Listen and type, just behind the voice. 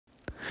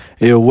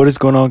Hey, yo, what is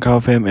going on, Kyle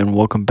fam, and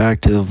welcome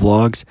back to the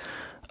vlogs.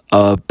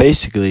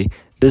 Basically,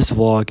 this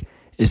vlog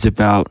is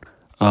about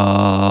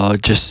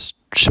just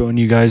showing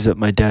you guys that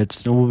my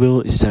dad's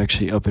snowmobile is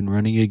actually up and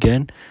running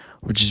again,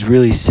 which is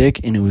really sick,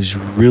 and it was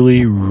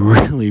really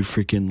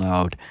freaking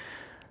loud.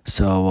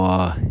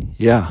 So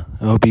yeah,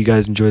 I hope you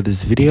guys enjoy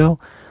this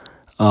video.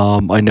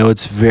 I know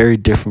it's very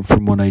different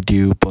from what I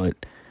do, but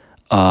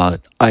I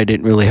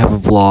didn't really have a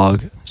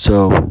vlog,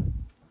 so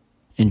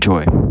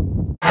enjoy.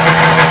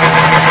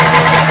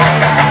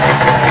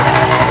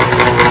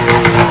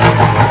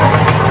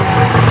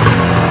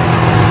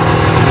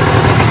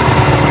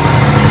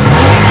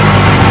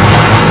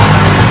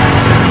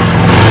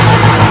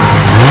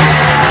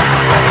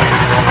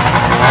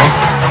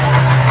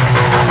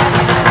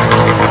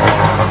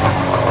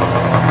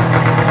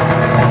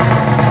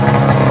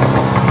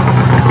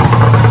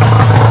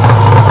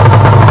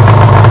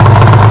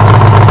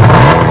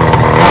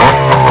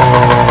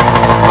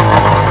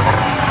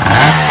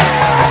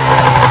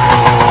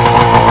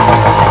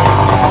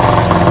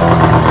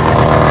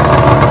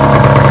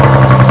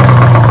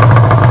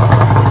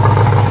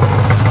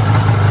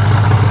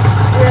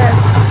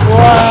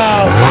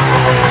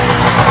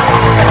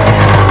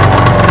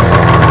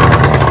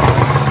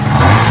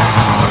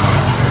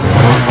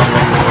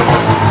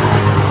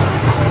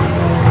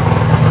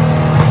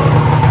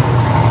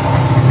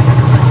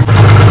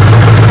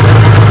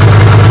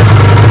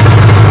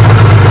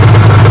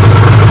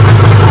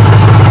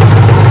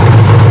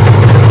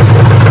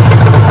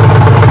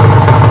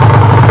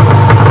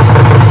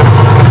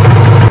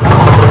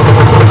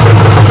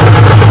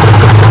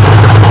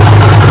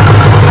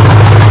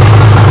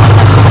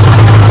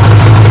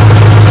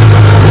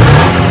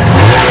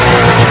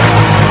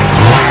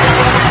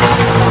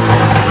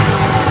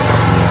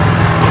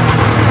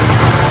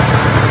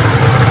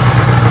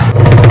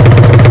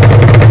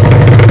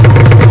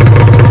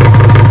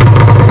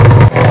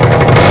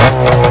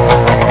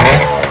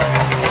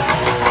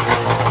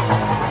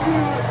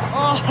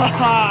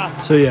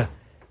 So yeah,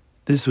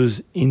 this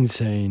was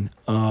insane.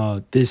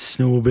 This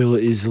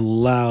snowmobile is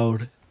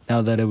loud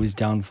now that it was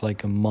down for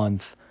like a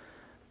month.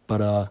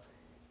 But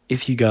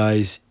if you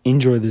guys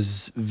enjoy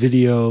this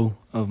video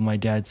of my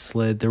dad's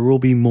sled, there will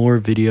be more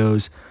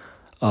videos.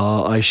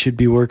 I should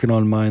be working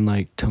on mine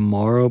like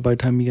tomorrow by the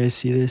time you guys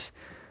see this.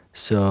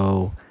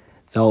 So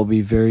that will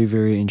be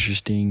very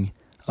interesting.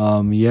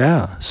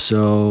 Yeah,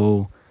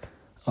 so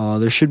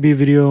there should be a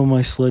video on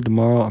my sled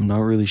tomorrow. I'm not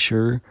really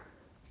sure.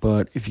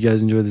 But if you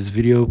guys enjoyed this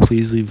video,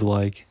 please leave a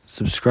like,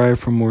 subscribe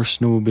for more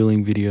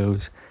snowmobiling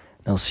videos,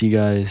 and I'll see you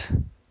guys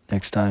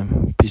next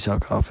time. Peace out,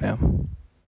 Kyle fam.